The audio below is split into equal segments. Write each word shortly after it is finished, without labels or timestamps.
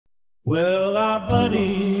Well, our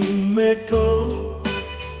buddy Mikkel,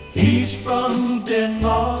 he's from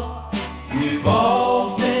Denmark. We've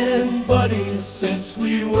all been buddies since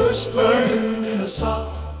we were sperm in a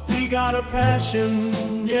sock. We got a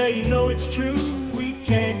passion, yeah, you know it's true. We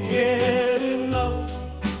can't get enough.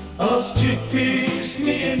 Us chickpeas,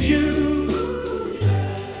 me and you.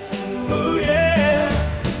 Oh yeah.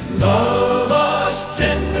 Love us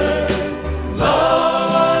tender,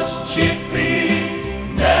 love us chickpea,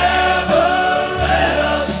 never let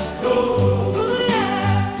us go. Oh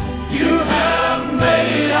yeah. You have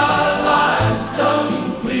made our lives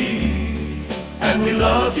complete, and we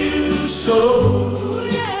love you so.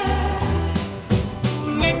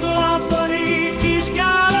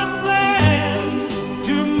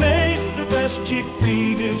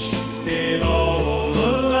 Chickpea dish in all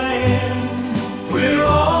the land. We're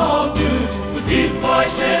all dudes with deep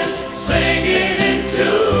voices, singing in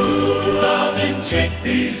tune, loving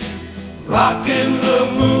chickpeas, rocking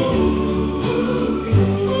the mood.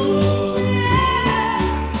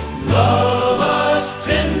 Love us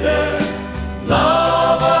tender,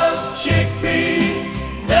 love us chickpea,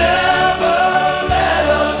 never let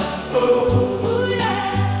us go.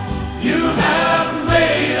 You have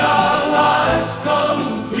made our lives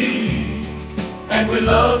complete, and we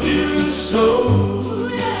love you so.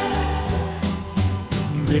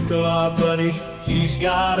 Mikkel, our buddy, he's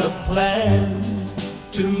got a plan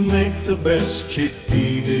to make the best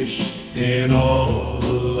chickpea dish in all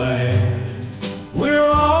the land. We're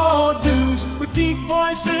all dudes with deep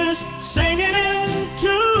voices, singing in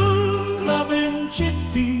tune, loving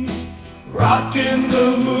chickpeas, rocking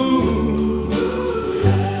the mood.